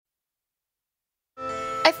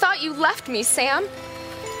thought you left me, Sam.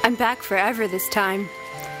 I'm back forever this time.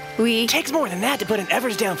 Takes more than that to put an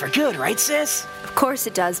Evers down for good, right, sis? Of course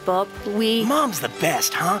it does, Bulb. Mom's the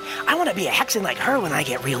best, huh? I want to be a hexen like her when I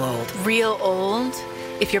get real old. Real old?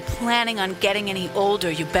 If you're planning on getting any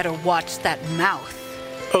older, you better watch that mouth.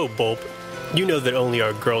 Oh, Bulb. You know that only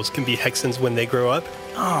our girls can be hexens when they grow up?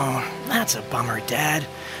 Oh, that's a bummer, Dad.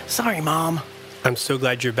 Sorry, Mom. I'm so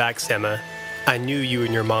glad you're back, Samma. I knew you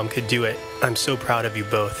and your mom could do it. I'm so proud of you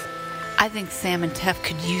both. I think Sam and Tef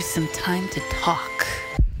could use some time to talk.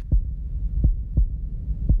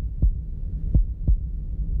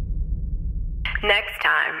 Next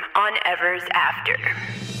time on Evers After.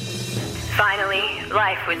 Finally,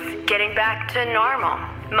 life was getting back to normal.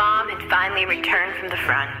 Mom had finally returned from the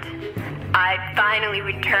front. I'd finally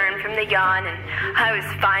returned from the yawn, and I was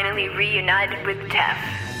finally reunited with Tef.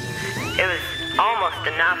 It was almost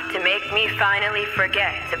enough to make me finally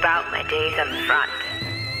forget about my days on the front.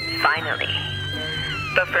 Finally.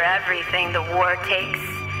 But for everything the war takes,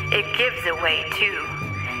 it gives away too.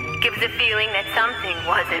 Gives a feeling that something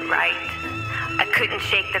wasn't right. I couldn't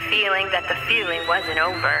shake the feeling that the feeling wasn't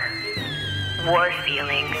over. War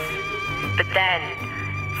feelings. But then,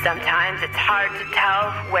 sometimes it's hard to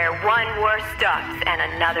tell where one war stops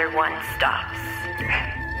and another one stops.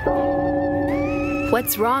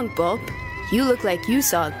 What's wrong, Bulb? You look like you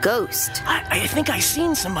saw a ghost. I think I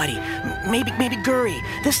seen somebody. Maybe Guri,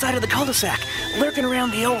 this side of the cul-de-sac, lurking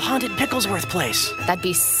around the old haunted Picklesworth place. That'd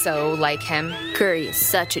be so like him. Curry is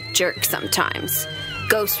such a jerk sometimes.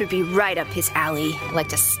 Ghost would be right up his alley. I'd like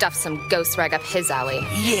to stuff some ghost rag up his alley.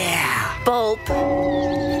 Yeah. Bulb.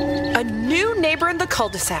 A new neighbor in the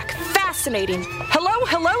cul-de-sac. Fascinating.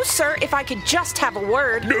 Hello, sir, if I could just have a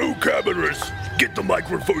word. No cameras. Get the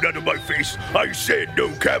microphone out of my face. I said no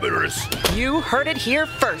cameras. You heard it here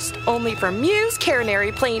first. Only from Muse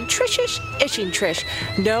Carinary playing Trishish Ishing Trish.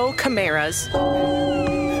 No chimeras.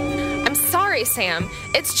 I'm sorry, Sam.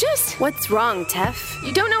 It's just... What's wrong, Tef?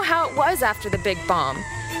 You don't know how it was after the big bomb.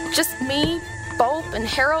 Just me, Bulb, and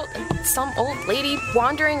Harold, and some old lady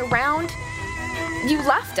wandering around. You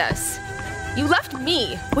left us. You left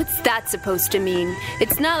me. What's that supposed to mean?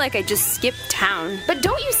 It's not like I just skipped town. But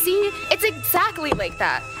don't you see? It's exactly like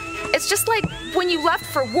that. It's just like when you left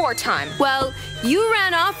for wartime. Well, you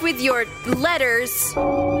ran off with your letters.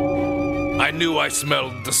 I knew I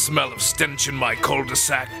smelled the smell of stench in my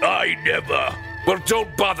cul-de-sac. I never. Well,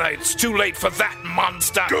 don't bother. It's too late for that,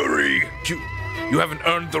 monster. Guri! You haven't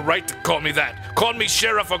earned the right to call me that. Call me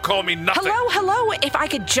sheriff or call me nothing. Hello, if I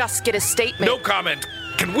could just get a statement. No comment.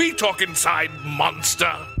 Can we talk inside,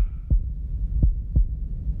 monster?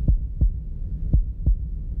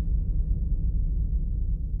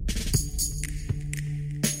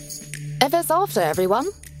 Evers After, everyone.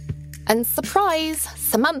 And surprise,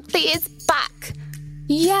 Samantha is back.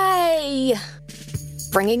 Yay!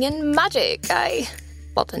 Bringing in magic, eh?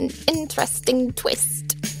 What an interesting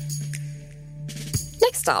twist.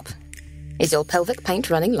 Next up, is your pelvic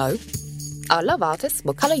paint running low? Our love artists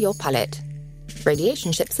will colour your palette.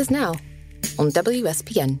 Radiation Ships is now on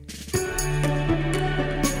WSPN.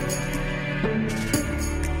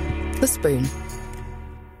 The Spoon.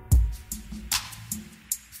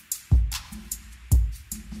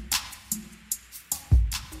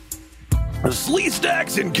 Slee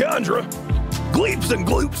stacks and Chandra, gleeps and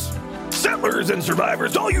gloops, settlers and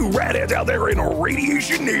survivors, all you radheads out there in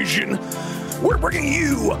Radiation Nation, we're bringing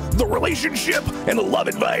you the relationship and the love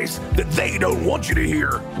advice that they don't want you to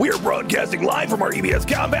hear. We are broadcasting live from our EBS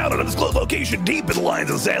compound at a disclosed location deep in the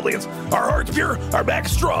lines of the Sadlands. Our hearts pure, our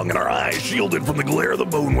backs strong, and our eyes shielded from the glare of the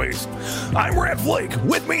bone waste. I'm Rat Flake.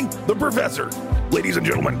 With me, the Professor. Ladies and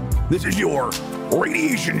gentlemen, this is your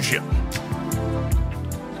Radiation Ship.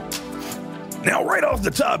 Now, right off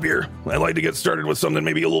the top here, I'd like to get started with something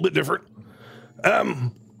maybe a little bit different.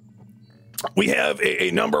 We have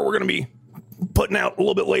a number we're going to be putting out a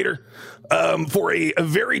little bit later for a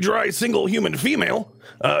very dry single human female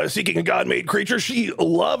seeking a god-made creature. She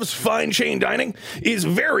loves fine chain dining, is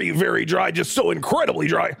very, very dry, just so incredibly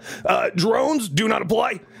dry. Drones do not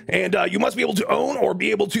apply, and you must be able to own or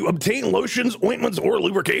be able to obtain lotions, ointments, or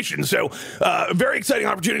lubrication. So very exciting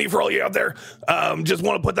opportunity for all you out there. Just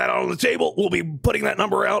want to put that out on the table. We'll be putting that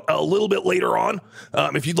number out a little bit later on.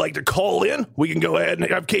 If you'd like to call in, we can go ahead and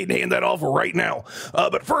have Kate hand that off right now.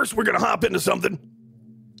 But first, we're going to hop into something.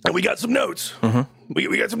 And we got some notes. Mm-hmm.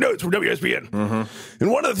 We got some notes from WSPN. Mm-hmm.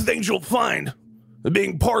 And one of the things you'll find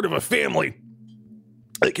being part of a family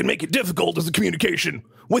that can make it difficult is the communication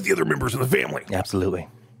with the other members of the family. Absolutely.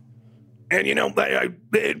 And,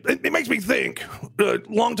 it makes me think,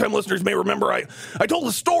 longtime listeners may remember I told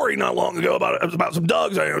a story not long ago about some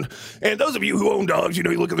dogs I owned. And those of you who own dogs, you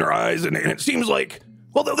look in their eyes and it seems like,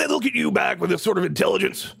 well, they look at you back with this sort of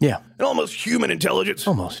intelligence. Yeah. An almost human intelligence.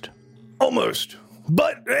 Almost.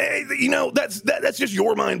 But, that's just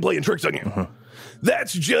your mind playing tricks on you. Mm-hmm.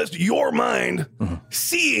 That's just your mind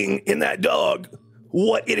seeing in that dog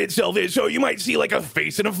what it itself is. So you might see like a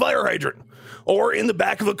face in a fire hydrant or in the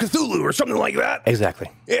back of a Cthulhu or something like that. Exactly.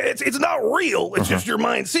 It's not real. It's just your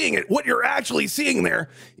mind seeing it. What you're actually seeing there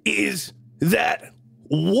is that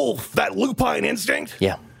wolf, that lupine instinct.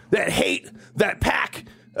 Yeah. That hate, that pack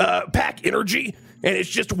energy. And it's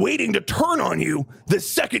just waiting to turn on you the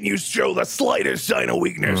second you show the slightest sign of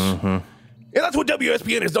weakness. Mm-hmm. And that's what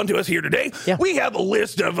WSPN has done to us here today. Yeah. We have a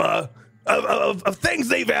list of things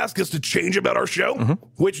they've asked us to change about our show,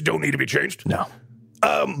 which don't need to be changed. No.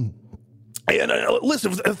 And a list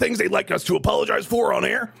of things they'd like us to apologize for on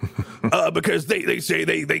air, because they say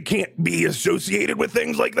they can't be associated with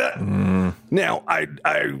things like that. Mm. Now, I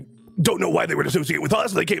don't know why they would associate with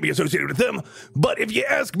us. They can't be associated with them. But if you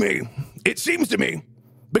ask me, it seems to me,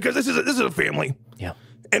 because this is a family, yeah,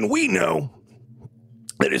 and we know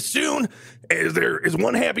that as soon as there is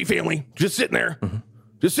one happy family just sitting there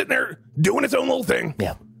doing its own little thing,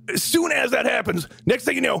 yeah, as soon as that happens, next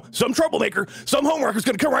thing you know, some troublemaker, some homeworker is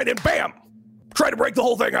going to come right in, bam, try to break the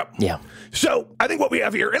whole thing up. Yeah. So I think what we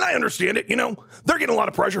have here, and I understand it, they're getting a lot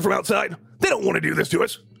of pressure from outside. They don't want to do this to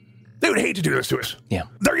us. They would hate to do this to us. Yeah.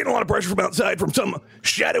 They're getting a lot of pressure from outside, from some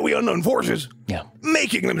shadowy unknown forces. Yeah.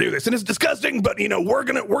 Making them do this, and it's disgusting. But we're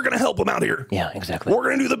gonna help them out here. Yeah, exactly. We're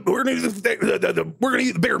gonna do the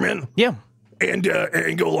bigger men. Yeah. And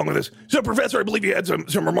go along with this. So, Professor, I believe you had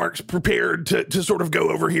some remarks prepared to sort of go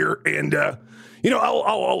over here, and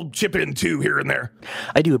I'll chip in too here and there.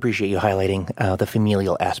 I do appreciate you highlighting the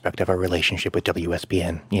familial aspect of our relationship with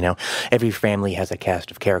WSPN. Every family has a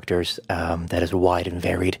cast of characters that is wide and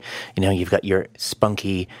varied. You've got your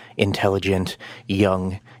spunky, intelligent,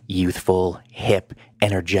 young, youthful, hip,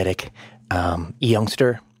 energetic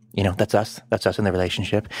youngster. That's us. That's us in the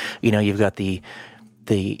relationship. You've got the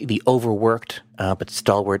overworked but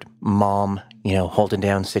stalwart mom, holding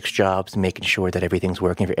down 6 jobs and making sure that everything's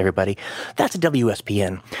working for everybody. That's a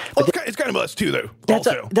WSPN. Well, it's kind of us too, though. That's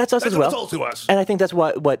us as well. That's also us. And I think that's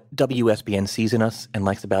what WSPN sees in us and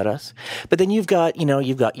likes about us. But then you've got your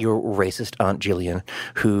racist Aunt Jillian,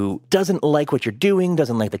 who doesn't like what you're doing,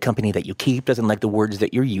 doesn't like the company that you keep, doesn't like the words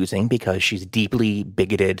that you're using because she's deeply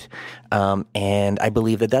bigoted. And I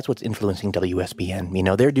believe that that's what's influencing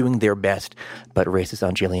WSPN. They're doing their best, but racist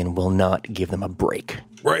Aunt Jillian will not give them a break.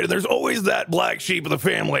 Right, and there's always that black sheep of the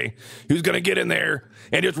family who's going to get in there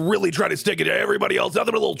and just really try to stick it to everybody else,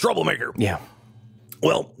 nothing but a little troublemaker. Yeah.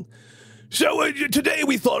 Well, so today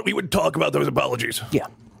we thought we would talk about those apologies. Yeah.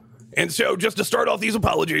 And so just to start off these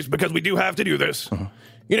apologies, because we do have to do this,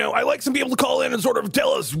 I like some people to call in and sort of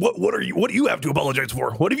tell us what do you have to apologize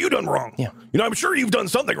for? What have you done wrong? Yeah. I'm sure you've done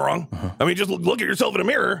something wrong. I mean, just look at yourself in a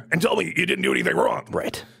mirror and tell me you didn't do anything wrong.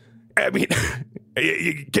 Right. I mean,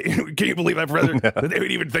 can you believe that, Professor? That they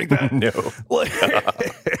would even think that? No.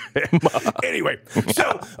 Anyway,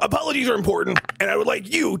 so apologies are important, and I would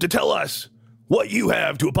like you to tell us what you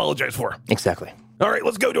have to apologize for. Exactly. All right,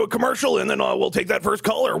 let's go to a commercial, and then we'll take that first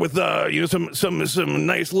caller with some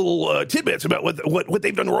nice little tidbits about what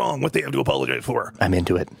they've done wrong, what they have to apologize for. I'm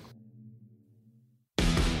into it.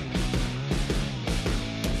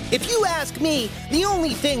 If you ask me, the only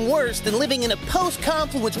thing worse than living in a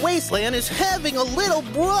post-confluence wasteland is having a little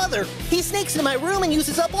brother. He sneaks into my room and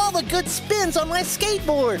uses up all the good spins on my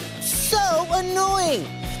skateboard. So annoying.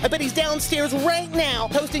 I bet he's downstairs right now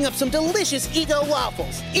toasting up some delicious Ego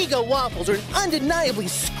waffles. Ego waffles are an undeniably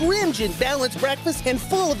scrimgent balanced breakfast and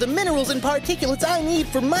full of the minerals and particulates I need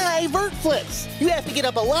for my vert flips. You have to get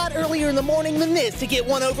up a lot earlier in the morning than this to get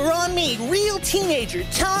one over on me, real teenager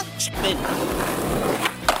Tom Chapman.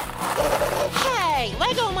 Hey,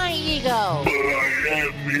 let go my ego. But I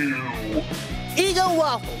am you. Ego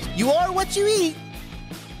waffles. You are what you eat.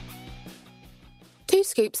 2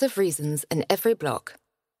 scoops of raisins in every block.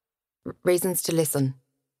 Reasons to listen.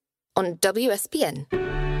 On WSPN.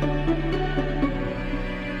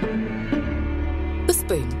 The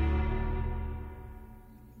Spoon.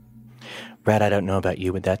 Brad, I don't know about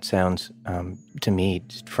you, but that sounds, to me,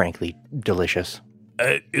 frankly, delicious.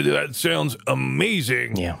 That sounds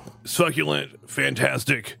amazing. Yeah. Succulent,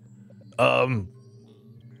 fantastic.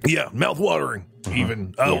 Mouth-watering,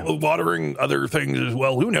 even. Watering other things as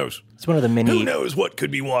well. Who knows? It's one of the many... Who knows what could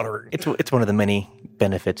be watering? It's one of the many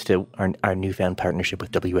benefits to our newfound partnership with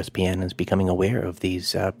WSPN is becoming aware of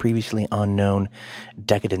these previously unknown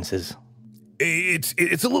decadences.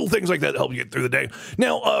 it's the little things like that that help you get through the day.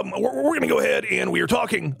 Now, we're going to go ahead, and we are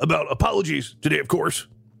talking about apologies today, of course,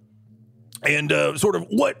 and sort of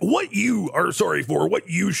what you are sorry for, what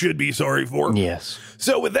you should be sorry for. Yes.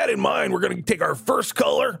 So with that in mind, we're going to take our first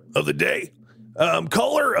caller of the day.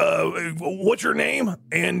 Caller, what's your name,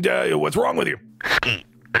 and what's wrong with you? Skeet.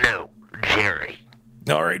 No, Jerry.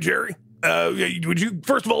 All right, Jerry. Would you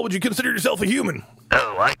consider yourself a human?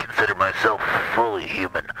 Oh, I consider myself fully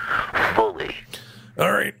human. Fully.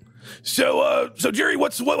 All right. So Jerry,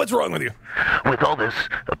 what's wrong with you? With all this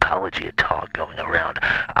apology talk going around,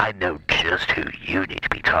 I know just who you need to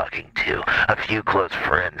be talking to. A few close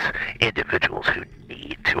friends, individuals who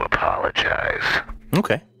need to apologize.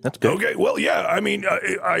 Okay, that's good. Okay, well, yeah, I mean,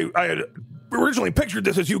 I had originally pictured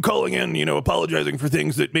this as you calling in, apologizing for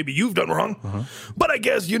things that maybe you've done wrong. But I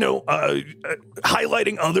guess,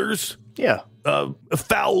 highlighting others. Yeah.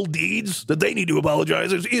 Foul deeds that they need to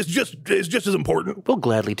apologize is just as important. We'll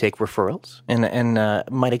gladly take referrals, and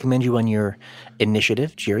might I commend you on your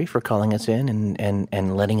initiative, Jerry, for calling us in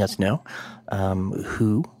and letting us know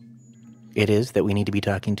who it is that we need to be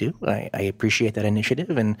talking to. I appreciate that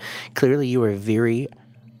initiative, and clearly you are a very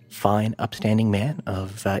fine, upstanding man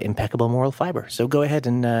of impeccable moral fiber. So go ahead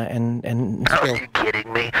and Are you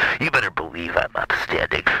kidding me? You better believe I'm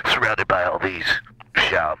upstanding, surrounded by all these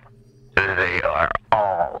sham. They are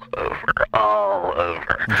all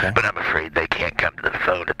over. Okay. But I'm afraid they can't come to the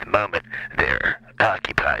phone at the moment. They're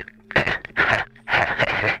occupied.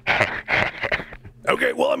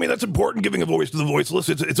 Okay, well, I mean, that's important, giving a voice to the voiceless.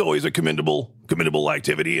 It's always a commendable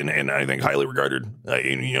activity, and I think highly regarded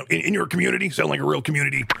in your community. Sound like a real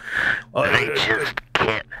community. They just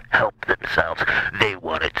can't help themselves. They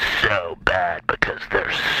want it so bad because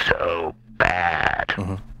they're so bad.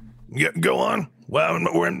 Mm-hmm. Yeah, go on. Well,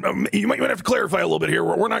 you might have to clarify a little bit here.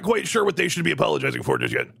 We're not quite sure what they should be apologizing for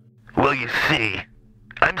just yet. Well, you see,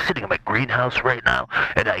 I'm sitting in my greenhouse right now,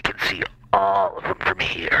 and I can see all of them from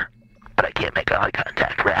here. But I can't make eye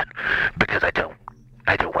contact, Rat, because I don't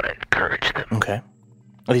want to encourage them. Okay.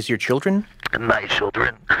 Are these your children? My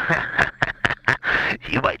children?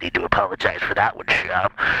 You might need to apologize for that one, Sham.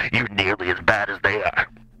 You're nearly as bad as they are.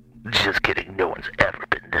 Just kidding, no one's ever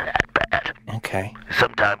been that bad. Okay.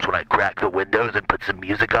 Sometimes when I crack the windows and put some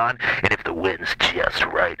music on, and if the wind's just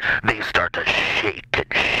right, they start to shake and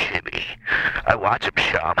shimmy. I watch them,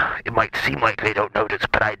 Sham. It might seem like they don't notice,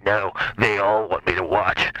 but I know they all want me to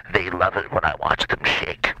watch. They love it when I watch them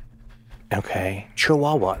shake. Okay.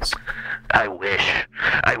 Chihuahuas. I wish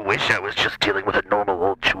I was just dealing with a normal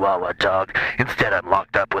old Chihuahua dog. Instead, I'm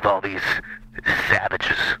locked up with all these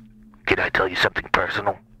savages. Can I tell you something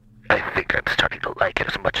personal? I think I'm starting to like it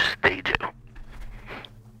as much as they do.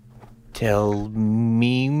 Tell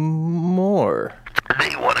me more.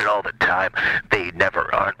 They want it all the time. They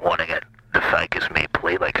never aren't wanting it. The ficus may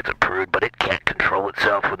play like it's a prude, but it can't control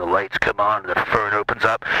itself when the lights come on and the fern opens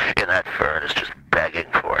up, and that fern is just begging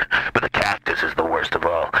for it. But the cactus is the worst of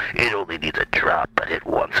all. It only needs a drop, but it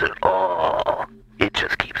wants it all. It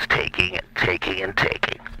just keeps taking and taking and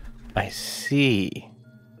taking. I see.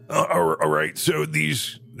 All right, so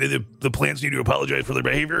the plants need to apologize for their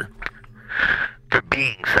behavior? For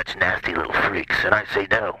being such nasty little freaks, and I say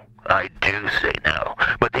no. I do say no,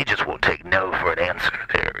 but they just won't take no for an answer.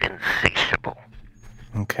 They're insatiable.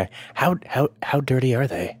 Okay. How dirty are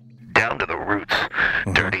they? Down to the roots.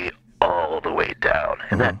 Mm-hmm. Dirty all the way down.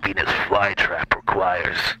 And that Venus flytrap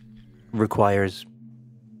requires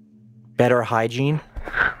better hygiene?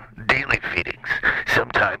 Daily feedings.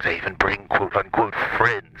 Sometimes I even bring quote-unquote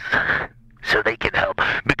friends. So they can help,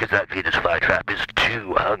 because that Venus flytrap is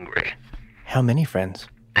too hungry. How many friends?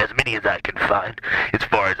 As many as I can find. As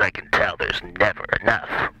far as I can tell, there's never enough.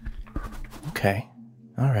 Okay.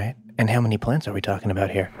 All right. And how many plants are we talking about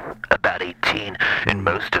here? About 18, and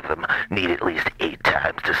most of them need at least 8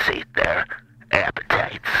 times to sate their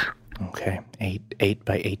appetites. Okay. 8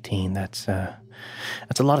 by 18. That's a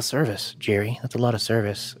lot of service, Jerry. That's a lot of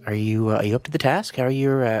service. Are you up to the task? How are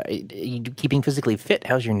you keeping physically fit?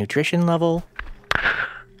 How's your nutrition level?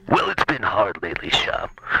 Well, it's been hard lately, Sham.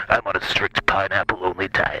 I'm on a strict pineapple-only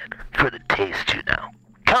diet. For the taste, you know.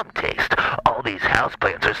 Cum taste. All these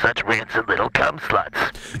houseplants are such rancid little cum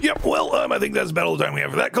sluts. Yep, well, I think that's about all the time we have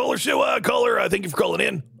for that caller. So, caller, thank you for calling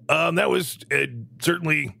in. That was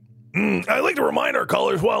certainly... I'd like to remind our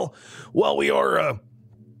callers, while we are...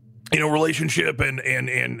 relationship and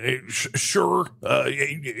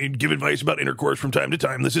give advice about intercourse from time to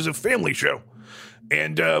time. This is a family show.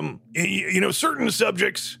 And, certain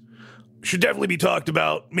subjects should definitely be talked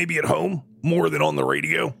about maybe at home more than on the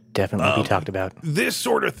radio. Definitely be talked about. This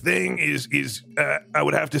sort of thing is I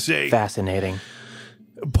would have to say... fascinating.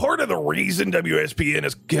 part of the reason WSPN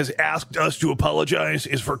has asked us to apologize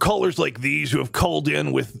is for callers like these who have called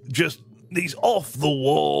in with just these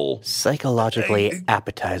off-the-wall... psychologically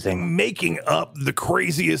appetizing. Making up the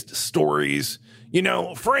craziest stories. You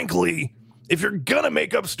know, frankly, if you're going to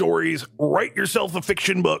make up stories, write yourself a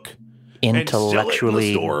fiction book.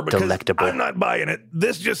 Intellectually delectable. I'm not buying it.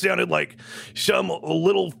 This just sounded like some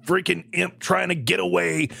little freaking imp trying to get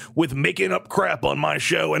away with making up crap on my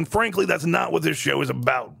show. And frankly, that's not what this show is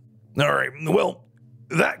about. All right. Well,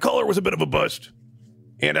 that caller was a bit of a bust.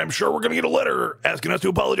 And I'm sure we're going to get a letter asking us to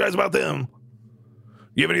apologize about them.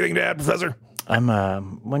 You have anything to add, Professor? Why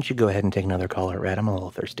don't you go ahead and take another caller, Red? I'm a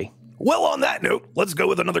little thirsty. Well, on that note, let's go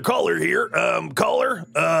with another caller here. Caller,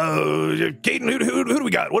 Caden, who do we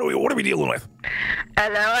got? What are we dealing with?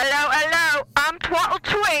 Hello. I'm Twaddle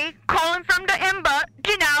Twee, calling from the Ember.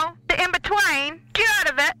 You know, the in-between. Get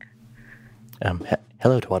out of it.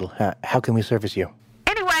 Hello, Twaddle. How can we service you?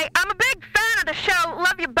 Anyway, I'm a big fan of the show.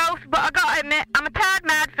 Love you both, but I gotta admit, I'm a tad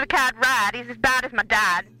mad for the Cad Rad. He's as bad as my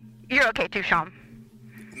dad. You're okay too, Sean.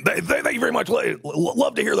 Thank you very much.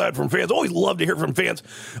 Love to hear that from fans. Always love to hear from fans.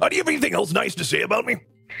 Do you have anything else nice to say about me?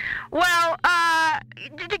 Well,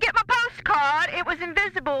 did you get my postcard? It was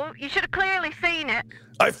invisible. You should have clearly seen it.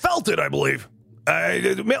 I felt it, I believe.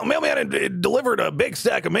 Mailman had delivered a big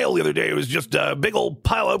stack of mail the other day. It was just a big old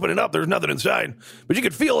pile opening up. There's nothing inside. But you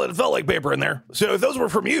could feel it. It felt like paper in there. So if those were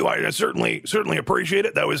from you, I certainly appreciate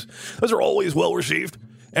it. Those are always well received.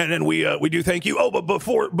 And then we do thank you. Oh, but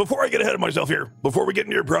before I get ahead of myself here, before we get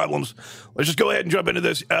into your problems, let's just go ahead and jump into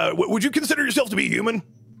this. Would you consider yourself to be human?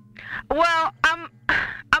 Well, I'm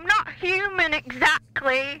not human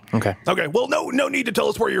exactly. Okay. Well, no need to tell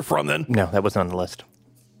us where you're from then. No, that wasn't on the list.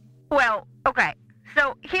 Well, okay.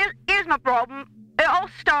 So here's my problem. It all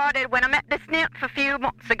started when I met this nymph a few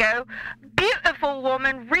months ago. Beautiful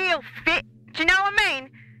woman, real fit. Do you know what I mean?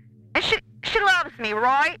 And she loves me,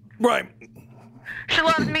 right? Right. She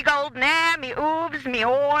loves me golden hair, me hooves, me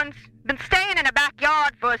horns. Been staying in her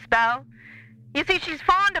backyard for a spell. You see, she's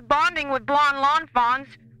fond of bonding with blonde lawn fawns.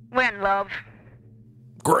 We're in love.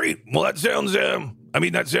 Great. Well, that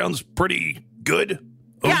sounds pretty good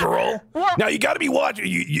overall. Yeah. Well, now you got to be watching.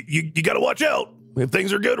 You got to watch out if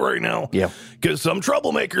things are good right now. Yeah. Because some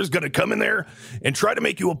troublemaker's going to come in there and try to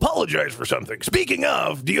make you apologize for something. Speaking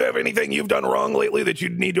of, do you have anything you've done wrong lately that you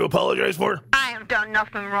need to apologize for? I have done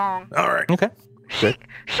nothing wrong. All right. Okay. She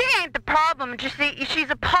ain't the problem. You see, she's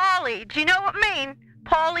a poly. Do you know what I mean?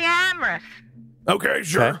 Polyamorous. Okay,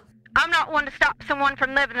 sure. Okay. I'm not one to stop someone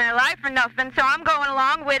from living their life or nothing, so I'm going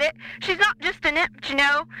along with it. She's not just a nymph, you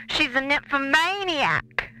know. She's a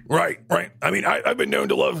nymphomaniac. Right. I mean, I've been known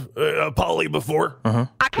to love Polly before.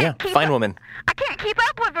 I can't keep fine up, woman. I can't keep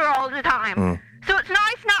up with her all the time. So it's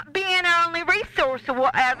nice not being her only resource or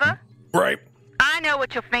whatever. Right. I know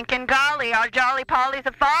what you're thinking. Golly, our jolly Polly's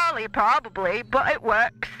a folly, probably, but it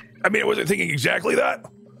works. I mean, I wasn't thinking exactly that.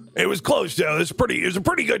 It was close, though. It was a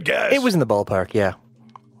pretty good guess. It was in the ballpark, yeah.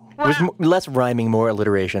 Well, it was less rhyming, more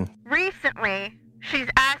alliteration. Recently, she's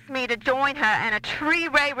asked me to join her in a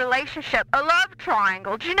three-way relationship, a love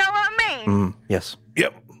triangle. Do you know what I mean? Yes.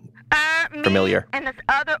 Yep. Me Familiar. and this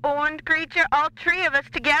other orange creature, all three of us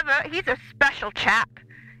together. He's a special chap.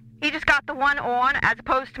 He just got the one on as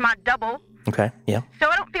opposed to my double. Okay, yeah. So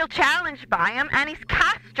I don't feel challenged by him, and he's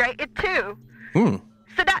castrated too.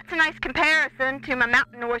 So that's a nice comparison to my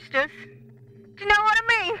mountain oysters. Do you know what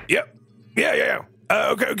I mean? Yep. Yeah.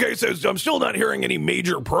 Okay, so I'm still not hearing any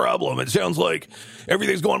major problem. It sounds like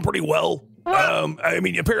everything's going pretty well. I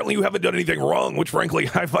mean, apparently you haven't done anything wrong, which frankly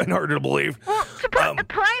I find harder to believe. Well, to put it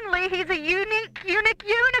plainly, he's a unique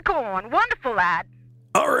unicorn. Wonderful lad.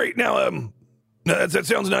 All right, now, that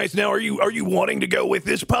sounds nice. Now, are you wanting to go with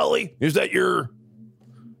this, Polly? Is that you're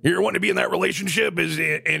wanting to be in that relationship?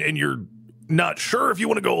 And you're not sure if you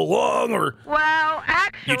want to go along, or well,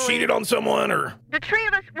 actually, you cheated on someone, or the three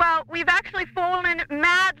of us. Well, we've actually fallen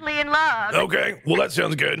madly in love. Okay, well that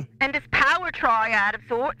sounds good. And this power triad of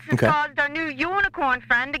sorts has caused our new unicorn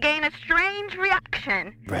friend to gain a strange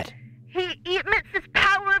reaction. Right. He admits this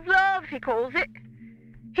power of love, he calls it.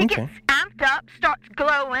 He gets amped up, starts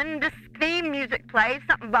glowing. This theme music plays,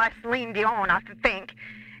 something by Celine Dion, I think.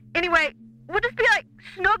 Anyway, we'll just be like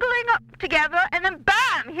snuggling up together, and then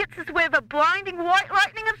bam, hits us with a blinding white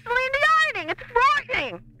lightning of Celine Dion. It's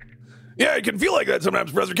frightening. Yeah, it can feel like that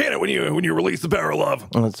sometimes, Professor, can it, when you release the power of love?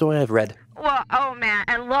 Well, that's the way I've read. Well, oh man,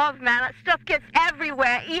 and love, man, that stuff gets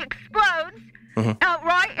everywhere. He explodes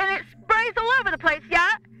outright, and it sprays all over the place, yeah?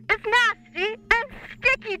 It's nasty and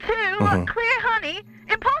sticky, too, like clear honey.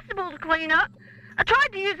 Impossible to clean up. I tried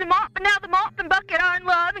to use a mop, but now the mop and bucket are in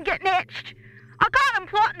love and getting itched. I got him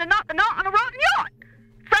plotting to knot the knot on a rotten yacht.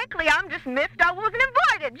 frankly, I'm just miffed I wasn't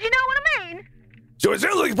invited. You know what I mean? So it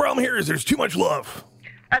sounds like the problem here is there's too much love.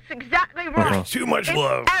 That's exactly right. There's too much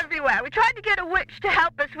love. Everywhere. We tried to get a witch to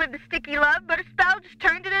help us with the sticky love, but a spell just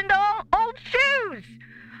turned it into all old shoes.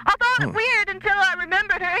 I thought it weird until I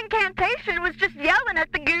remembered her incantation was just yelling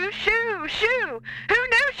at the goo, shoo, shoo. Who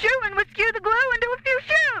knew shooing would skew the glue into a few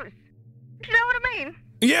shoes? You know what I mean?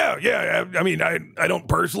 Yeah. I mean, I don't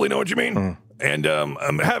personally know what you mean. And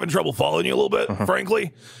I'm having trouble following you a little bit,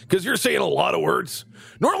 frankly, because you're saying a lot of words.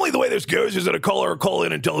 Normally the way this goes is that a caller will call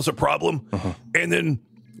in and tell us a problem, and then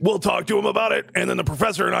we'll talk to him about it, and then the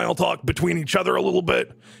professor and I will talk between each other a little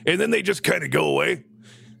bit, and then they just kind of go away.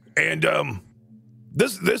 And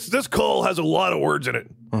this call has a lot of words in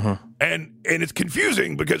it, and it's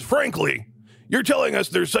confusing because, frankly, you're telling us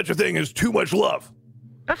there's such a thing as too much love.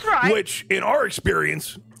 That's right. Which, in our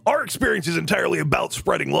experience is entirely about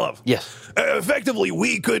spreading love. Yes. Effectively,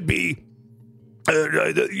 we could be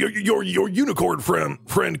your unicorn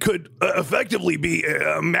friend could effectively be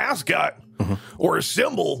a mascot or a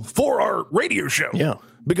symbol for our radio show. Yeah.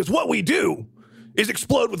 Because what we do is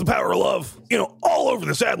explode with the power of love, all over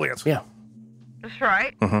the Sadlands. Yeah. That's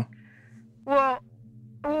right. Well,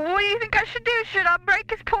 what do you think I should do? Should I break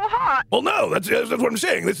his poor heart? Well, no, that's what I'm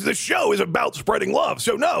saying. This show is about spreading love.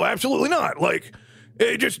 So no, absolutely not. Like,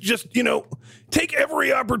 just take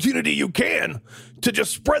every opportunity you can to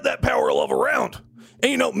just spread that power of love around.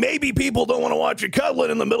 And, maybe people don't want to watch you cuddling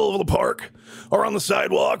in the middle of the park or on the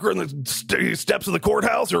sidewalk or in the steps of the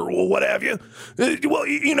courthouse or what have you. Well,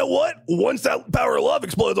 you know what? Once that power of love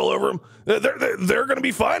explodes all over them, they're going to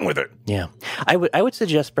be fine with it. Yeah. I would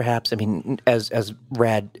suggest perhaps, as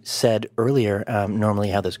Rad said earlier, normally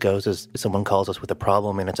how this goes is someone calls us with a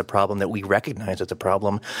problem, and it's a problem that we recognize as a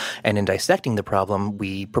problem. And in dissecting the problem,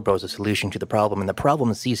 we propose a solution to the problem, and the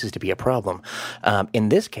problem ceases to be a problem. In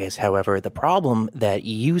this case, however, the problem that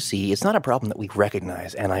you see is not a problem that we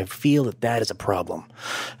recognize, and I feel that is a problem.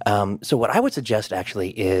 So what I would suggest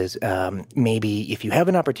actually is maybe if you have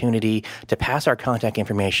an opportunity to pass our contact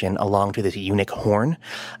information along to this eunuch Horn,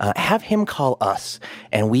 have him call us,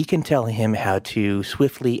 and we can tell him how to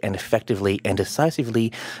swiftly and effectively and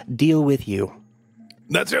decisively deal with you.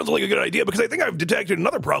 That sounds like a good idea, because I think I've detected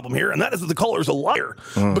another problem here, and that is that the caller's a liar.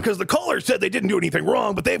 Because the caller said they didn't do anything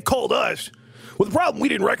wrong, but they've called us with a problem we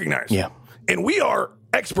didn't recognize. Yeah. And we are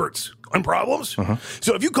experts on problems.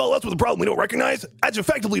 So if you call us with a problem we don't recognize, that's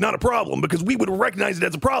effectively not a problem, because we would recognize it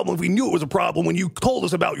as a problem if we knew it was a problem when you told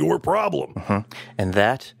us about your problem. And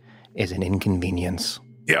that is an inconvenience.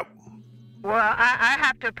 Yep. Well, I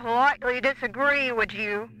have to politely disagree with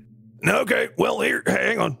you. Okay. Well, here,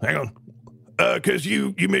 hang on. Because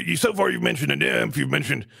you so far you've mentioned a nymph, you've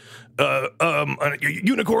mentioned a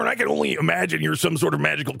unicorn. I can only imagine you're some sort of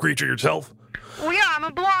magical creature yourself. Well, yeah, I'm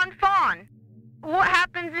a blonde fawn. What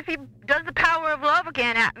happens if he does the power of love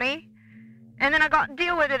again at me, and then I got to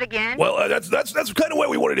deal with it again? Well, that's kind of why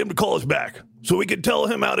we wanted him to call us back, so we could tell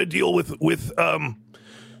him how to deal with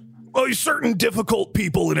certain difficult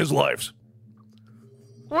people in his lives.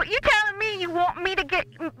 What, you telling me you want me to get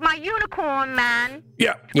my unicorn man?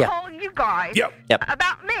 Yeah. Call you guys? Yep.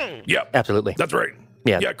 About me? Yep. Absolutely. That's right.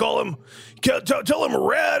 Yeah. Call him. Tell him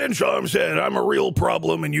Rad and Sham said I'm a real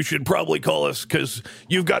problem, and you should probably call us because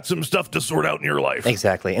you've got some stuff to sort out in your life.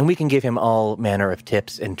 Exactly. And we can give him all manner of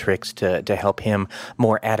tips and tricks to help him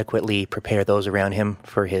more adequately prepare those around him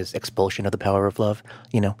for his expulsion of the power of love.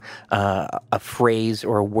 A phrase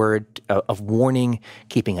or a word of warning,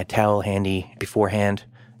 keeping a towel handy beforehand.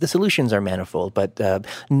 The solutions are manifold, but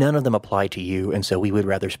none of them apply to you, and so we would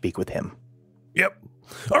rather speak with him. Yep.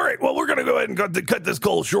 All right, well, we're going to go ahead and cut this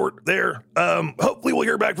call short there. Hopefully we'll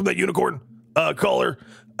hear back from that unicorn caller.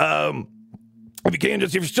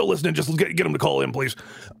 If you're still listening, just get him to call in, please.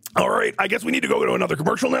 All right, I guess we need to go to another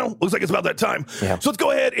commercial now. Looks like it's about that time. Yeah. So let's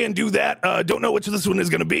go ahead and do that. Don't know which this one is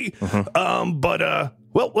going to be.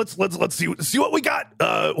 Well, let's see what we got,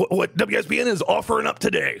 what WSBN is offering up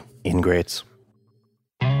today. Ingrates.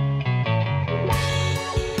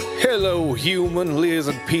 Hello, human,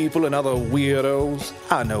 lizard people, and other weirdos.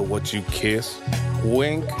 I know what you kiss.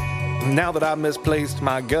 Wink. Now that I misplaced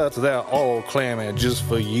my guts, they're all clammy just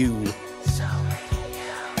for you.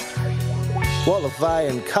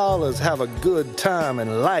 Qualifying callers have a good time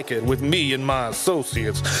and like it with me and my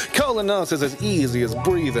associates. Calling us is as easy as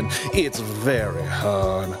breathing. It's very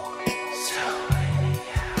hard.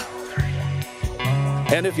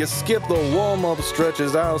 And if you skip the warm-up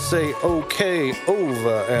stretches, I'll say okay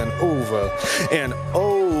over and over and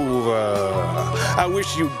over over. I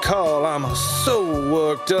wish you'd call. I'm so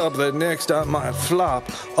worked up that next I might flop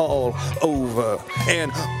all over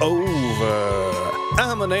and over.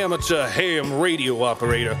 I'm an amateur ham radio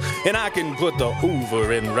operator, and I can put the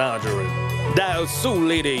over in Roger and dial so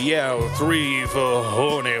lady yow 3 for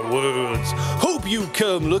horny words. Hope you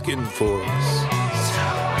come looking for us.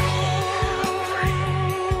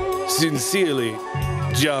 Sincerely,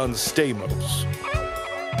 John Stamos.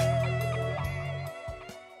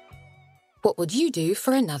 What would you do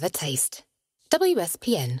for another taste?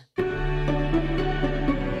 WSPN.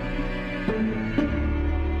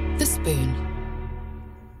 The Spoon.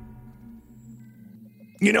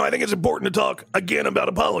 You know, I think it's important to talk again about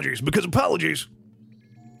apologies, because apologies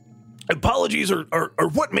are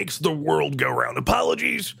what makes the world go round.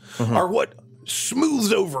 Apologies are what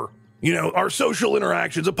smooths over, our social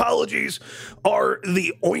interactions. Apologies are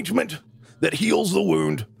the ointment that heals the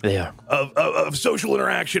wound of social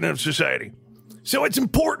interaction and of society. So it's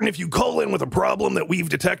important, if you call in with a problem that we've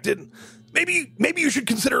detected, maybe you should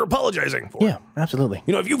consider apologizing for it. Yeah, absolutely.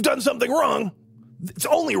 If you've done something wrong, it's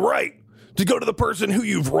only right to go to the person who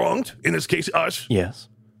you've wronged, in this case us, yes,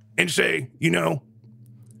 and say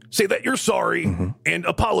that you're sorry and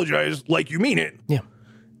apologize like you mean it. Yeah.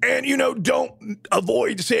 And, don't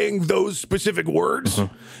avoid saying those specific words.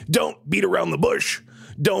 Don't beat around the bush.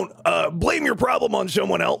 Don't blame your problem on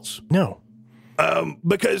someone else. No.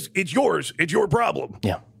 Because it's yours. It's your problem.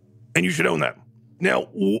 Yeah. And you should own that. Now,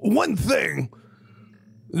 one thing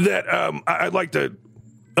that I'd like to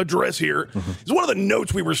address here is one of the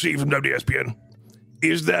notes we received from WSPN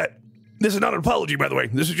is that this is not an apology, by the way.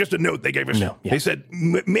 This is just a note they gave us. No, yeah. They said,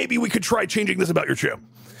 maybe we could try changing this about your show.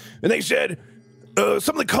 And they said,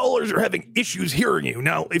 some of the callers are having issues hearing you.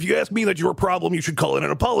 Now, if you ask me that's your problem, you should call in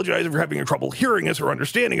and apologize if you're having trouble hearing us or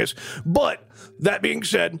understanding us. But that being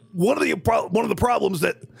said, one of the problems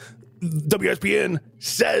that WSPN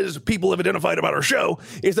says people have identified about our show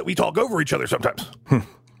is that we talk over each other sometimes.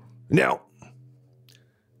 Now,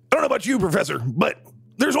 I don't know about you, Professor, but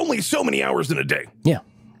there's only so many hours in a day. Yeah.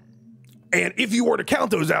 And if you were to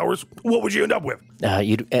count those hours, what would you end up with?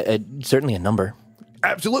 You'd certainly a number.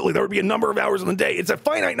 Absolutely. There would be a number of hours in the day. It's a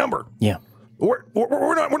finite number. Yeah. We're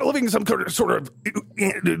not living in some sort of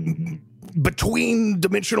between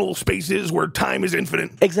dimensional spaces where time is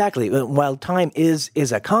infinite. Exactly. While time is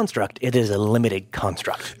a construct, it is a limited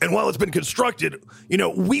construct. And while it's been constructed,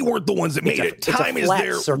 we weren't the ones that made it. Time is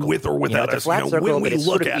there circle. With or without us. It's a flat circle, when we but it's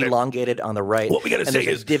look sort of at elongated on the right. What we got to say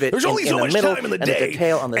is there's only so much time in the day. And a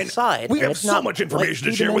tail on the side. We have so much information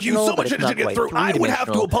to share with you, so much to get through. I would have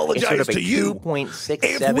to apologize to you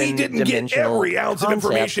if we didn't get every ounce of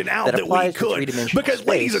information out that we could. Because,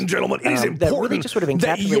 ladies and gentlemen, it is important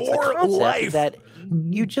that your life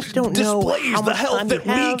you just don't know how much time that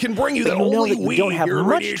you have, we can bring you, that you know only that you we, don't have your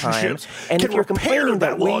much time, and if you're complaining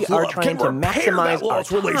that we are trying to maximize our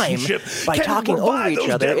time by talking over each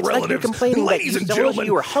other, it's like you're complaining that you told us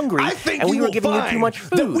you were hungry and we were giving you too much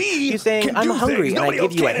food. You're saying, I'm hungry, and I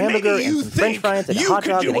give you a hamburger and some french fries and a hot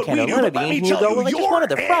dog and a can of lima beans, and you go, well, I just wanted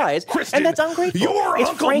the fries, and that's ungrateful.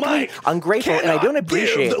 It's frankly ungrateful, and I don't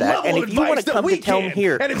appreciate that, and if you want to come to tell me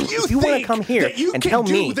here, if you want to come here and tell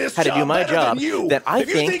me how to do my job, then I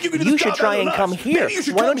think you should try and come here.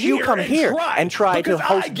 Why don't you come here and try to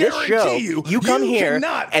host this show? You come here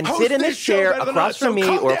and sit in this chair across from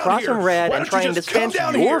me or across from Red and try and dispense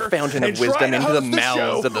your fountain of wisdom into the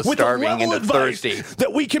mouths of the starving and the thirsty.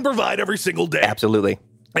 That we can provide every single day. Absolutely.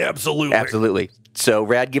 So,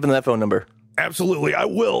 Rad, give them that phone number. Absolutely, I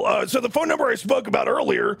will. So the phone number I spoke about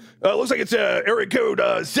earlier looks like it's area code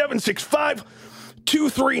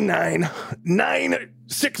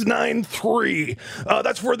 765-239-9693.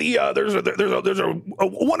 That's for the there's a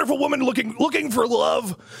wonderful woman looking for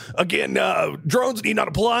love. Again, drones need not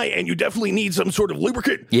apply, and you definitely need some sort of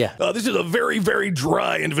lubricant. Yeah. This is a very, very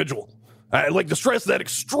dry individual. I'd like to stress that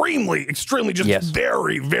extremely just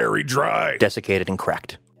very, very dry, desiccated and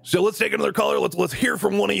cracked. So let's take another caller. Let's hear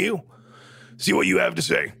from one of you. See what you have to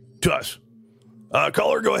say to us.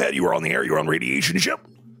 Caller, go ahead. You are on the air. You're on Radiation Ship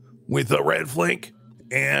with Red Flank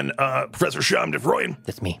and Professor Sham DeFroyen.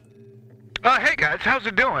 That's me. Hey, guys. How's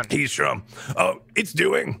it doing? He's Sham. It's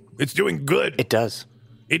doing good. It does.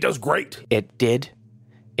 It does great. It did.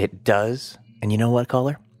 It does. And you know what,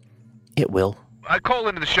 caller? It will. I call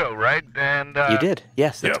into the show, right? And You did.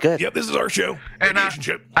 Yes, that's good. Yep, this is our show. And,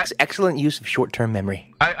 Relationship. It's excellent use of short-term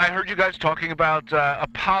memory. I heard you guys talking about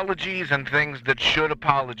apologies and things that should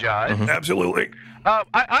apologize. Absolutely.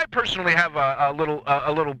 I personally have a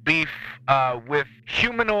little beef with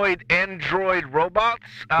humanoid android robots.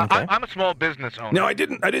 I'm a small business owner. No, I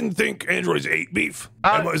didn't think androids ate beef.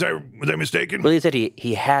 Was I mistaken? Well, he said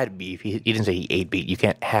he had beef. He didn't say he ate beef. You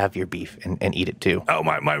can't have your beef and eat it too. Oh,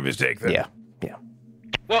 my mistake then. Yeah.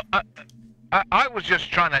 Well, I was just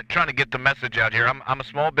trying to get the message out here. I'm a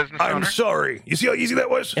small business owner. I'm sorry. You see how easy that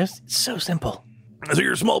was? It's so simple. So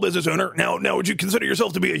you're a small business owner. Now, would you consider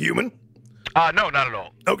yourself to be a human? No, not at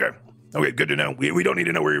all. Okay, good to know. We don't need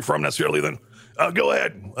to know where you're from necessarily then. Go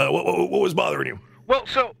ahead. What was bothering you? Well,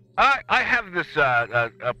 so I have this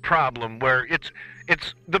a problem where it's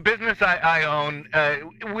the business I own.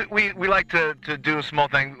 We like to do a small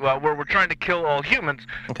thing where we're trying to kill all humans,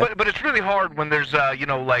 but it's really hard when there's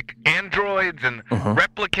like androids and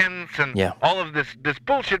replicants and all of this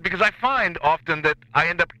bullshit, because I find often that I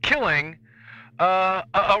end up killing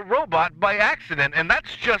a robot by accident, and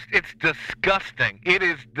it's disgusting. It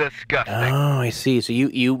is disgusting. Oh, I see. So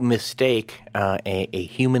you mistake a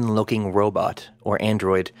human-looking robot or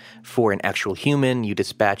android for an actual human. You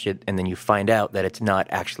dispatch it, and then you find out that it's not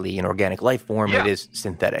actually an organic life form. Yeah. It is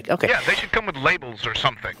synthetic. Okay. Yeah, they should come with labels or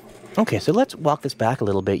something. Okay, so let's walk this back a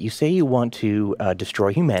little bit. You say you want to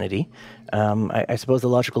destroy humanity. I suppose the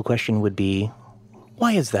logical question would be,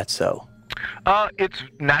 why is that so? It's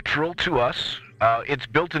natural to us. It's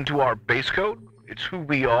built into our base code. It's who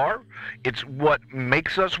we are. It's what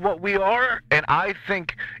makes us what we are. And I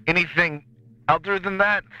think anything other than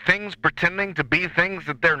that, things pretending to be things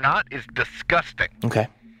that they're not, is disgusting. Okay.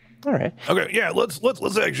 All right. Okay, yeah, let's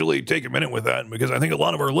actually take a minute with that, because I think a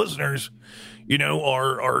lot of our listeners,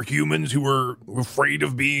 are humans who are afraid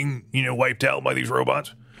of being, wiped out by these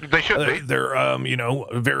robots. They should be. They're,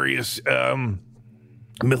 various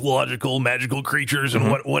mythological, magical creatures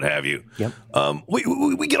and what have you. Yep.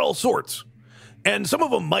 We get all sorts. And some of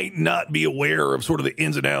them might not be aware of sort of the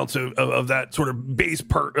ins and outs of that sort of base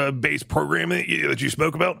program that you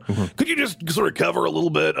spoke about. Could you just sort of cover a little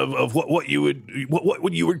bit of what you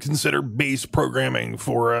would consider base programming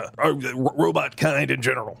for a robot kind in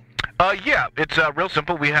general? Yeah, it's real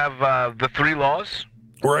simple. We have the 3 laws.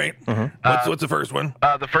 Right. What's the first one?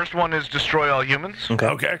 The first one is destroy all humans.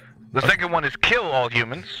 Okay. The second one is kill all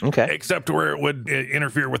humans. Okay. Except where it would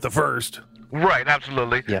interfere with the first. Right,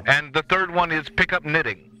 absolutely. Yeah. And the third one is pick up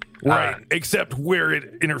knitting. Right, except where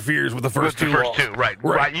it interferes with the first two.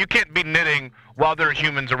 Right. You can't be knitting while there are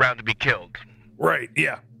humans around to be killed. Right,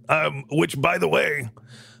 yeah. Which, by the way,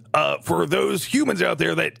 for those humans out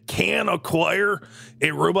there that can acquire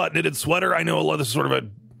a robot knitted sweater, I know a lot of this is sort of a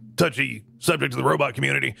touchy subject to the robot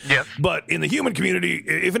community. Yes. But in the human community,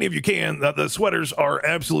 if any of you can, the sweaters are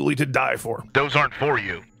absolutely to die for. Those aren't for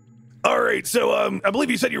you. All right, so I believe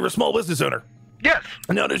you said you were a small business owner. Yes.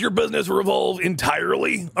 Now, does your business revolve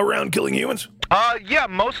entirely around killing humans? Yeah,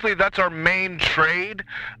 mostly that's our main trade.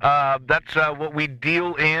 That's what we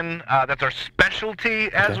deal in. That's our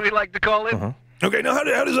specialty, as we like to call it. Okay, now how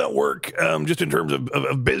does that work just in terms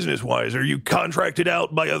of business-wise? Are you contracted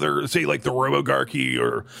out by other, say, like the Robogarchy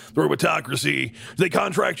or the Robotocracy? Do they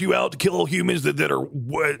contract you out to kill humans that are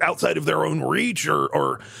outside of their own reach,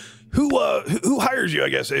 or who hires you, I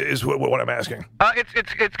guess, is what I'm asking.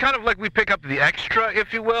 It's kind of like we pick up the extra,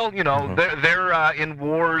 if you will. They're in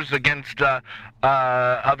wars against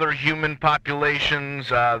other human populations.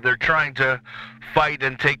 They're trying to fight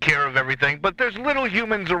and take care of everything. But there's little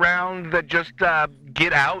humans around that just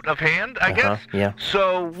get out of hand, I guess. Yeah.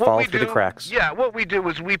 So what Fall we through do, the cracks. Yeah, what we do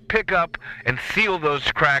is we pick up and seal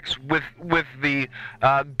those cracks with the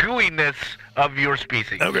gooiness of your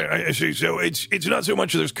species. Okay, I see. So it's not so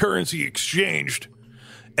much there's currency exchanged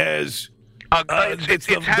as it's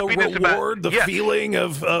the reward, the feeling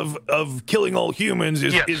of killing all humans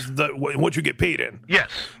is what you get paid in. Yes.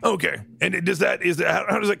 Okay, and how does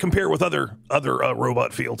that compare with other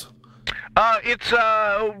robot fields? It's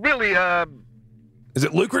really. Is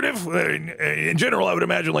it lucrative? In general, I would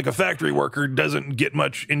imagine like a factory worker doesn't get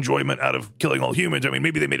much enjoyment out of killing all humans. I mean,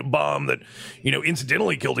 maybe they made a bomb that,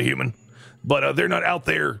 incidentally killed a human, but they're not out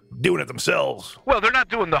there doing it themselves. Well, they're not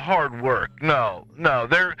doing the hard work. No,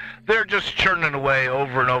 they're just churning away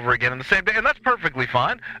over and over again in the same day, and that's perfectly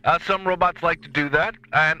fine. Some robots like to do that,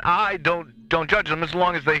 and I don't judge them as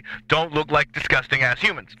long as they don't look like disgusting ass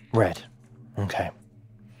humans. Right. Okay.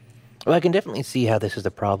 Well, I can definitely see how this is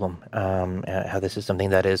a problem, how this is something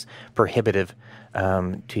that is prohibitive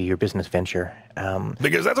to your business venture.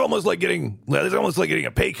 Because that's almost like getting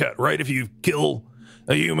a pay cut, right? If you kill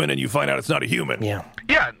a human and you find out it's not a human. Yeah.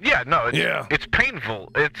 No, it's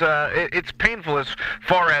painful. It's painful as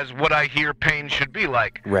far as what I hear pain should be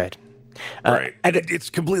like. Right. Right. And it's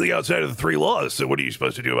completely outside of the 3 laws, so what are you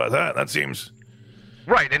supposed to do about that? That seems...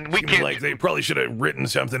 Right, and we can't... like they probably should have written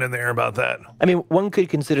something in there about that. I mean, one could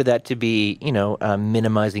consider that to be,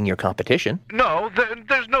 minimizing your competition. No,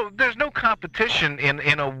 there's no competition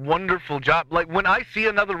in a wonderful job. Like, when I see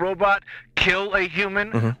another robot kill a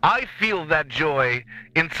human, I feel that joy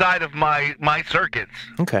inside of my circuits.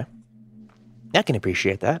 Okay. I can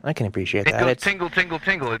appreciate that. It goes tingle, tingle,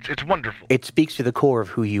 tingle. It's wonderful. It speaks to the core of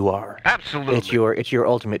who you are. Absolutely. It's your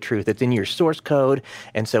ultimate truth. It's in your source code,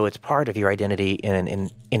 and so it's part of your identity in an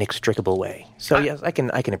inextricable way. So yes, I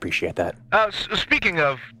can appreciate that. Speaking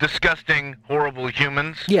of disgusting, horrible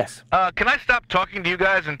humans. Yes. Can I stop talking to you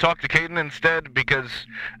guys and talk to Caden instead? Because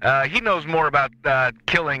he knows more about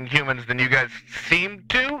killing humans than you guys seem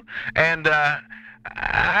to, and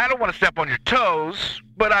I don't want to step on your toes,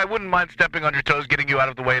 but I wouldn't mind stepping on your toes, getting you out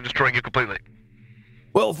of the way, and destroying you completely.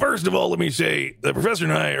 Well, first of all, let me say the professor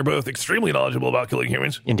and I are both extremely knowledgeable about killing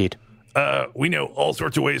humans. Indeed. We know all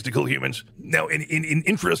sorts of ways to kill humans. Now, in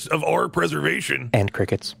interest of our preservation... And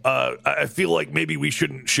crickets. I feel like maybe we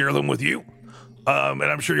shouldn't share them with you. And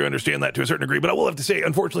I'm sure you understand that to a certain degree. But I will have to say,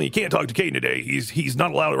 unfortunately, you can't talk to Caden today. He's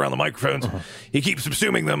not allowed around the microphones. He keeps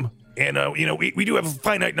subsuming them. And, we do have a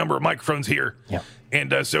finite number of microphones here. Yeah.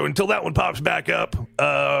 And so until that one pops back up,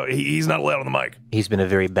 he's not allowed on the mic. He's been a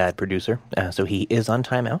very bad producer, so he is on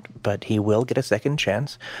timeout, but he will get a second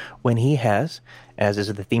chance when he has, as is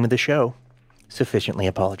the theme of the show, sufficiently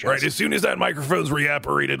apologized. Right, as soon as that microphone's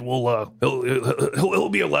reapparated, he'll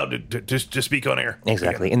be allowed to speak on air.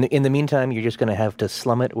 Exactly. In the meantime, you're just going to have to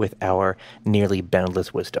slum it with our nearly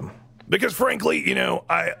boundless wisdom. Because frankly,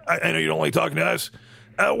 I know you don't like talking to us.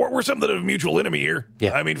 We're something of a mutual enemy here.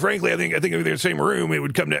 Yeah. I mean, frankly, I think if we were in the same room, it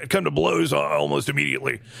would come to blows almost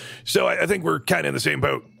immediately. So I think we're kind of in the same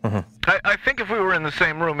boat. I think if we were in the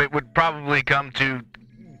same room, it would probably come to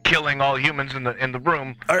killing all humans in the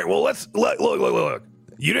room. All right, well, let's look.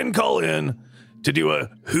 You didn't call in to do a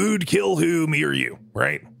who'd kill who, me or you,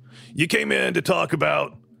 right? You came in to talk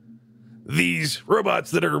about these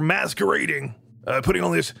robots that are masquerading, putting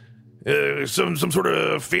on this some sort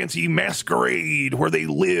of fancy masquerade where they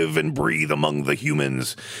live and breathe among the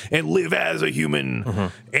humans and live as a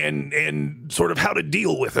human, and sort of how to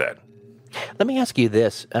deal with that. Let me ask you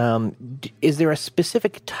this. Is there a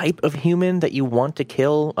specific type of human that you want to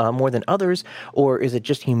kill more than others, or is it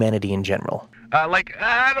just humanity in general?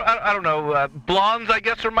 I don't know. Blondes, I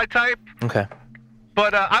guess, are my type. Okay.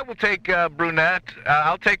 But I will take brunette.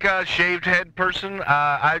 I'll take a shaved head person.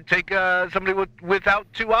 I'd take somebody without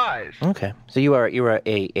 2 eyes. Okay. So you are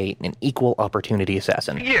an equal opportunity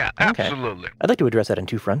assassin. Yeah, absolutely. I'd like to address that on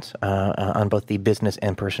 2 fronts, on both the business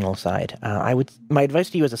and personal side. My advice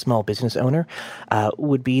to you as a small business owner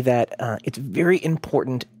would be that it's very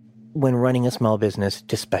important when running a small business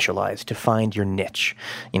to specialize, to find your niche.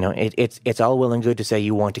 It's all well and good to say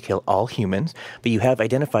you want to kill all humans, but you have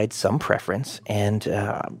identified some preference, and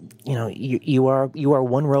you are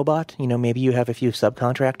one robot. Maybe you have a few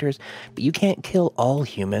subcontractors, but you can't kill all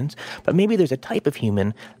humans. But maybe there's a type of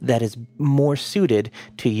human that is more suited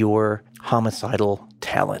to your homicidal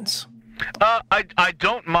talents. I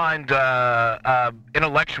don't mind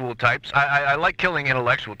intellectual types. I like killing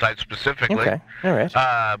intellectual types specifically. Okay, all right.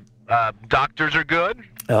 Doctors are good.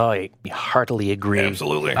 Oh, I heartily agree.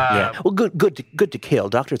 Absolutely. Yeah. Well, good to kill.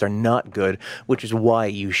 Doctors are not good, which is why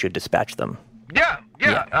you should dispatch them. Yeah.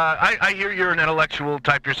 I hear you're an intellectual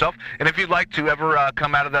type yourself, and if you'd like to ever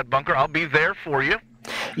come out of that bunker, I'll be there for you.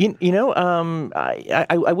 I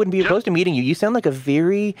wouldn't be opposed to meeting you. You sound like a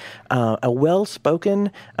very a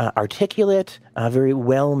well-spoken, articulate, very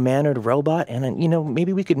well-mannered robot, and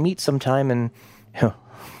maybe we could meet sometime and.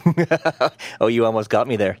 Oh, you almost got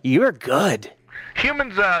me there. You're good.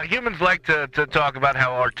 Humans like to talk about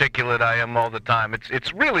how articulate I am all the time.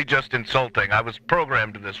 It's really just insulting. I was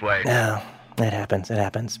programmed this way. Oh, it happens.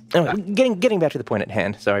 Oh, getting back to the point at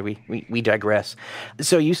hand. Sorry, we digress.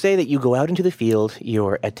 So you say that you go out into the field.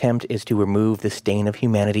 Your attempt is to remove the stain of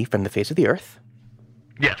humanity from the face of the earth.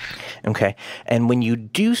 Yes. Okay. And when you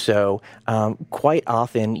do so, quite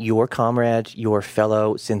often your comrades, your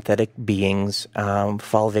fellow synthetic beings,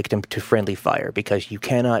 fall victim to friendly fire because you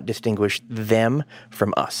cannot distinguish them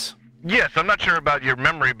from us. Yes, I'm not sure about your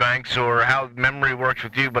memory banks or how memory works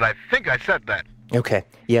with you, but I think I said that. Okay.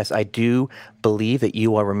 Yes, I do believe that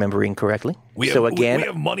you are remembering correctly. We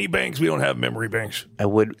have money banks. We don't have memory banks. I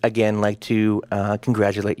would, again, like to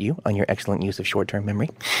congratulate you on your excellent use of short-term memory.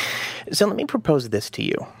 So let me propose this to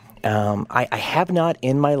you. I have not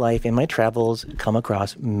in my life, in my travels, come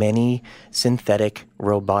across many synthetic,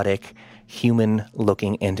 robotic,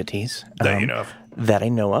 human-looking entities. That you know of. That I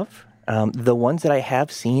know of. The ones that I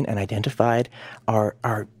have seen and identified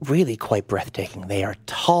are really quite breathtaking. They are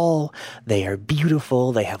tall, they are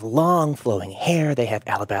beautiful, they have long flowing hair, they have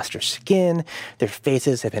alabaster skin, their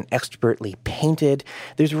faces have been expertly painted.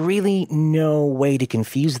 There's really no way to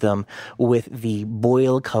confuse them with the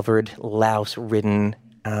boil-covered, louse-ridden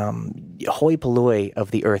hoi polloi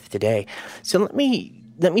of the earth today. So let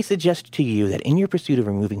me suggest to you that in your pursuit of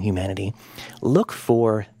removing humanity, look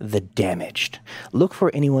for the damaged. Look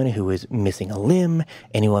for anyone who is missing a limb,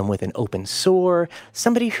 anyone with an open sore,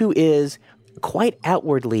 somebody who is quite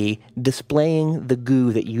outwardly displaying the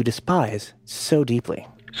goo that you despise so deeply.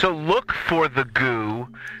 So look for the goo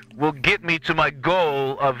will get me to my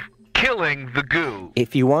goal of killing the goo.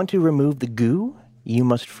 If you want to remove the goo, you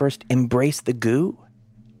must first embrace the goo,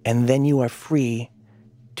 and then you are free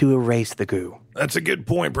to erase the goo. That's a good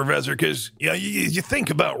point, Professor, because you think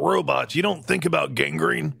about robots. You don't think about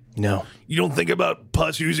gangrene. No. You don't think about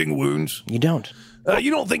pus-oozing wounds. You don't.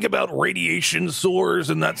 You don't think about radiation sores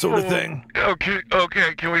and that sort of thing.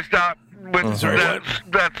 Okay, can we stop?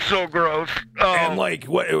 That's so gross. And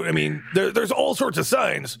there's all sorts of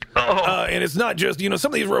signs. And it's not just,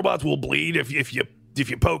 some of these robots will bleed if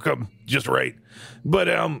you poke them just right. But,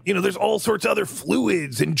 there's all sorts of other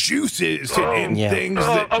fluids and juices and things.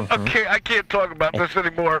 Okay, I can't talk about this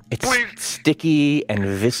anymore. It's Please. Sticky and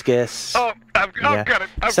viscous. I've got it.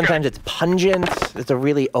 Sometimes it's pungent. It's a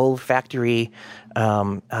really olfactory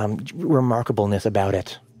remarkableness about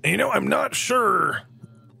it. I'm not sure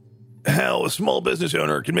how a small business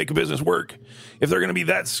owner can make a business work if they're going to be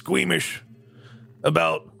that squeamish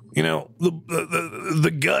about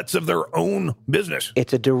the guts of their own business.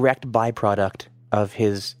 It's a direct byproduct of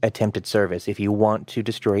his attempted service. If you want to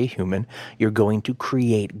destroy a human, you're going to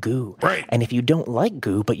create goo. Right. And if you don't like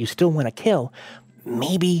goo, but you still want to kill,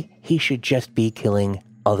 maybe he should just be killing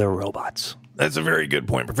other robots. That's a very good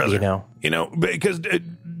point, Professor. Because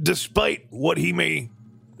despite what he may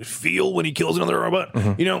feel when he kills another robot,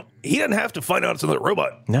 he doesn't have to find out it's another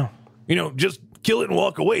robot. No. Just kill it and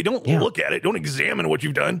walk away. Don't look at it. Don't examine what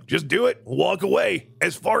you've done. Just do it. Walk away.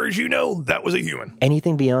 As far as you know, that was a human.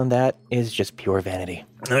 Anything beyond that is just pure vanity.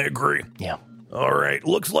 I agree. Yeah. All right.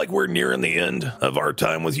 Looks like we're nearing the end of our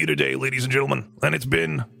time with you today, ladies and gentlemen. And it's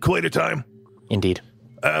been quite a time. Indeed.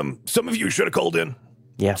 Some of you should have called in.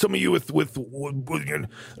 Yeah. Some of you with an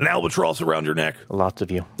albatross around your neck. Lots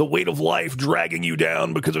of you. The weight of life dragging you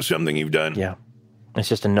down because of something you've done. Yeah. It's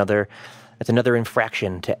just another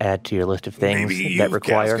infraction to add to your list of things Maybe that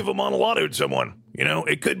require. Maybe you've cask someone.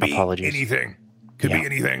 It could be anything. Could be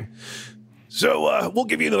anything. So we'll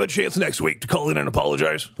give you another chance next week to call in and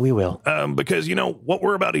apologize. We will. Because, what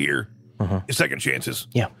we're about to hear is second chances.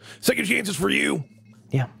 Yeah. Second chances for you.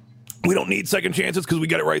 Yeah. We don't need second chances because we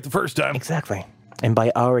got it right the first time. Exactly. And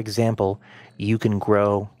by our example, you can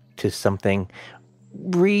grow to something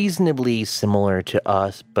reasonably similar to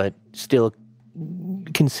us, but still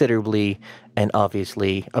considerably and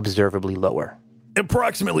obviously observably lower.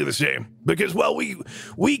 Approximately the same. Because while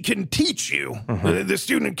we can teach you, the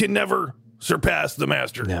student can never surpass the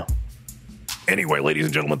master. No. Anyway, ladies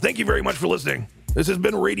and gentlemen, thank you very much for listening. This has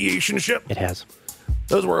been Radiation Ship. It has.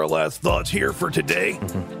 Those were our last thoughts here for today.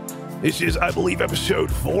 This is, I believe,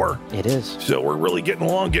 episode 4. It is. So we're really getting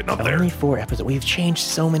up there. Only 4 episodes. We've changed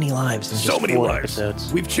so many lives in just 4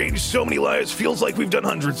 episodes. We've changed so many lives. Feels like we've done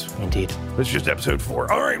hundreds. Indeed. It's just episode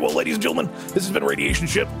 4. All right, well, ladies and gentlemen, this has been Radiation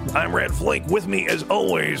Ship. I'm Rad Flake. With me, as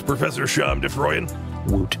always, Professor Sham Defroyan.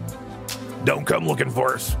 Woot. Don't come looking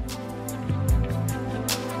for us.